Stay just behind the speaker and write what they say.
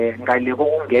ngale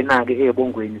kokungena-ke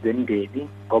ebongweni zemindeni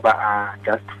ngoba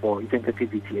just for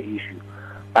i-sensitivity ye-issue.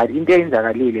 But into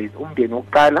eyenzakalile umndeni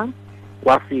wokuqala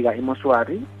wafika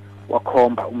emoshwari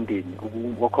wakhomba umndeni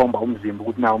wakhomba umzimba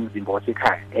ukuthi nawo umzimba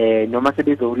wasekhaya noma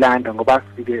sebezowulanda ngoba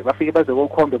bafike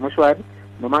bazokhomba emoshwari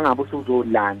noma ngabe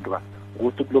usuzolandwa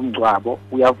ngosuku lomngcwabo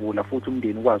uyavula futhi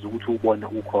umndeni ukwazi ukuthi ubone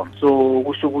ukhomba. So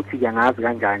kusho ukuthi ke ngazi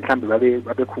kanjani mhlambe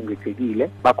babekhungethekile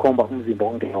bakhomba umzimba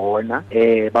ongewona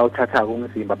bawuthatha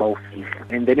umzimba bawufihla,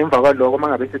 and then emva kwaloko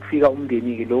mangabe sekufika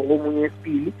umndeni ke lo omunye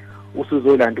esibili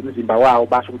usuzolanda umzimba wawo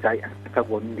basho ukuthi hayi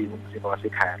akakubona umzimba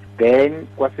wasekhaya. Then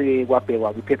kwase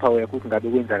kwabhekwa kwi-paperwork ukuthi ngabe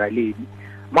kwenzakaleni.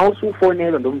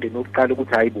 Mawusufonelwa nomndeni wokuqala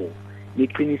ukuthi hayi bo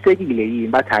niqinisekile yini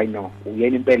bathi hayi no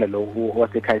uyena impela lo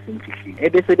wasekhaya simfihlile,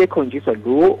 ebese bekhonjiswa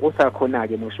lo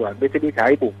osakhona-ke emoshwari bese bethi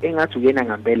hayi bo engathi uyena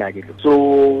ngampela-ke lo.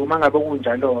 So mangabe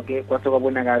kunjalo-ke kwase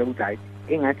kwabonakala ukuthi hayi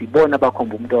engathi ibona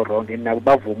bakhomba umuntu oronke, nabo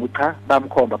bavuma cha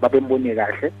bamkhomba babembone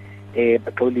kahle,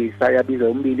 baxolisa yabiza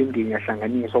umbili imndeni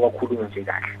yahlanganiswa kwakhulunywa nje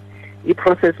kahle.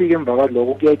 I-process-ke emva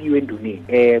kwaloko kuyakiwe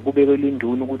enduneni kubekelwe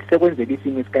induna ukuthi sekwenzeka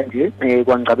isimo esikanje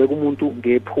kwangcabeka umuntu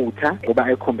ngephutha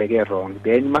ngoba ekhombeke wrong.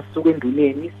 Then masisuka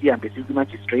enduneni sihambe siye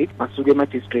ku-magistrate, masisuka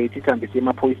e-magistrate sihambe siye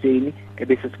emaphoyiseni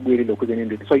ebese sibuyele lokhu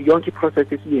enduneni. So yonke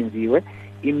i-process esiyenziwe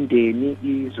imndeni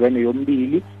izwene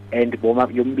yombili and boma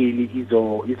yombili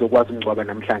izokwazi ukungcwaba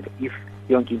namhlanje if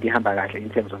yonke into ihamba kahle in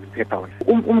terms of paperwork.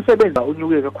 Umsebenzi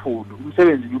unyuke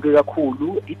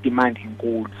kakhulu, i-demand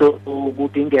inkulu, so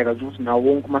kudingeka ukuthi nawo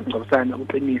wonke umasingcwabisane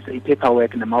uqinise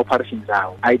i-paperwork nama-operations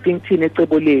awo. I think thina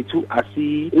ecebo lethu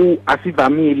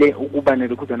asivamile ukuba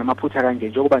nelokhuza namaphutha kanje,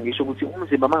 njengoba ngisho ukuthi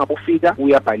umzimba mangabe ufika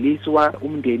uyabhaliswa,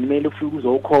 umndeni kumele ufike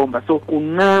uzowukhomba. So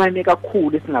kuncane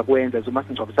kakhulu esingakwenza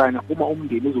umasingcwabisane uma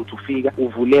umndeni uzothi ufika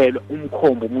uvulelwa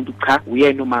umkhombo umuntu cha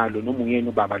uyena umalo noma uyena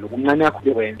ubaba, lo kuncane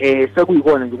kakhulu kwenza.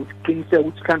 Sekuyikona nje ukuthi qiniseke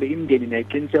ukuthi mhlambe imndeni nayo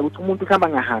iqiniseke ukuthi umuntu kuhamba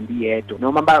ngahambi yedwa,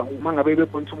 noma mangabe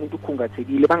bebona ukuthi umuntu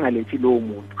ukhungathekile bangalethi lowo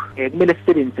muntu. Kumele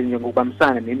sisebenzise nje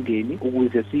ngokubambisana nemndeni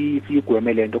ukuze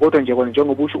siyigweme lento. Kodwa nje kona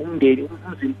njengoba usho umndeni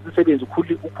umsebenzi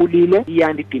ukhulile,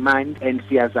 iyanda i-demand and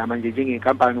siyazama nje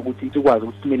njengenkampani ukuthi sikwazi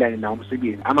ukuthi simelane nawo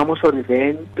umsebenzi. Ama-moshwari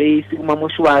van base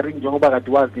uma-moshwari njengoba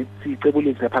kade wazi sicebo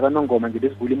lethu lapha kaNongoma nje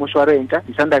besivula imoshwari entsha,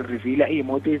 sisanda kurivila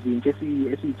iy'moto ezintsha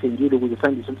esiyithengile ukuze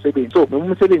sandise umsebenzi. So noma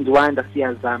umsebenzi wanda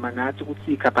siyazama nathi ukuthi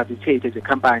siyi-capacitate as a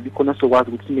company khona sizokwazi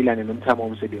ukuthi simelane nomthamo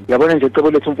womsebenzi. Yabona nje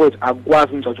icebo lethu mfowethu akukwazi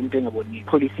ukungcwatshwa umuntu engabonile,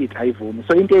 policy yethu ayivumi.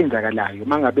 So into eyenzakalayo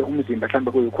mangabe umzimba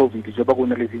mhlawumbe kuyi-COVID njengoba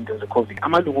kunalezi zinto ze-COVID,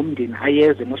 amalungu omndeni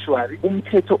ayeze emoshwari,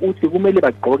 umthetho uthi kumele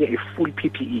bagqoke a-full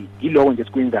PPE. Yiloko nje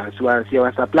sikwenzayo,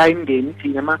 siyawa-supply imndeni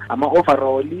thina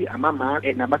ama-overall, ama-mask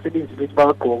nabasebenzi bethu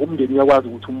bawagqoka, umndeni uyakwazi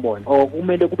ukuthi umbone, or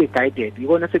kumele kube guided.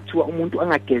 Yikona sekuthiwa umuntu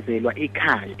angagezelwa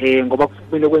ekhaya ngoba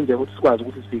kumele kwenzeka ukuthi sikwazi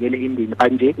ukuthi sivikele imndeni,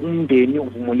 kanje umndeni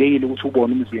uvumulekile ukuthi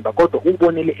ubone umzimba kodwa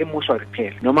ubonele emoshwari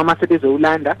kuphela, noma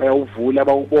masebezowulanda bayawuvula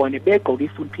bawubone begqoke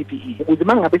i-full PPE ukuze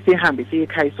mangabe sehambe siye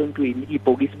ekhaya esontweni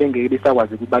ibhokisi bengeke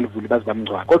besakwazi ukuthi balivule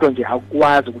bazibamngcwaba. Kodwa nje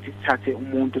akukwazi ukuthi sithathe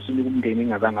umuntu sinike umndeni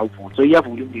engazange awuvule. So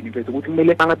iyavula umndeni mfethu ukuthi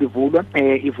kumele mangabe ivulwa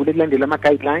ivule kulandela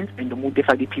ama-guidelines and umuntu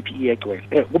efake i-PPE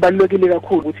egcwele. Kubalulekile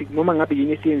kakhulu ukuthi noma ngabe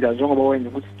yini esiyenzayo njengoba wenza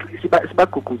ukuthi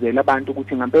sibagqugquzele abantu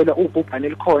ukuthi ngampela ubhubhane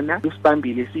likhona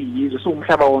lusibambile siyizwe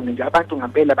siwumhlaba wonke nje, abantu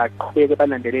ngampela baqhubeke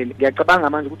balandelele. Ngiyacabanga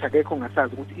manje ukuthi akekho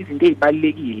ongasazi ukuthi izinto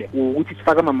ezibalulekile ukuthi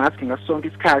sifake ama-mask ngaso sonke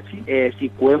isikhathi,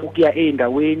 sigweme ukuya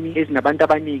ey'ndaweni ezinabantu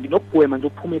abaningi nokugwema nje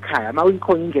ukuphuma ekhaya. Ma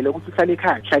ikhona indlela yokuthi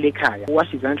uhlale ekhaya,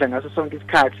 uwashe izandla ngaso sonke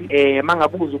isikhathi,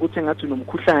 mangabuza ukuthi engathi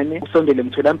unomkhuhlane usondele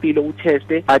emtholampilo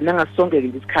utheste, but nangaso sonke-ke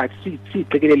isikhathi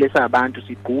siyiqikelele sabantu,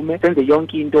 sigqume senze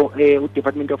yonke into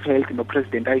u-Department of Health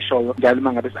no-President ayishoyo njalo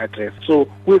mangabe si-address. So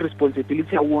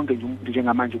kuyi-responsibility yawonke nje umuntu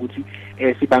njengamanje ukuthi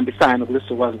sibambisane ukuze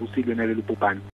sizokwazi ukuthi silwe nalolu bhubhane.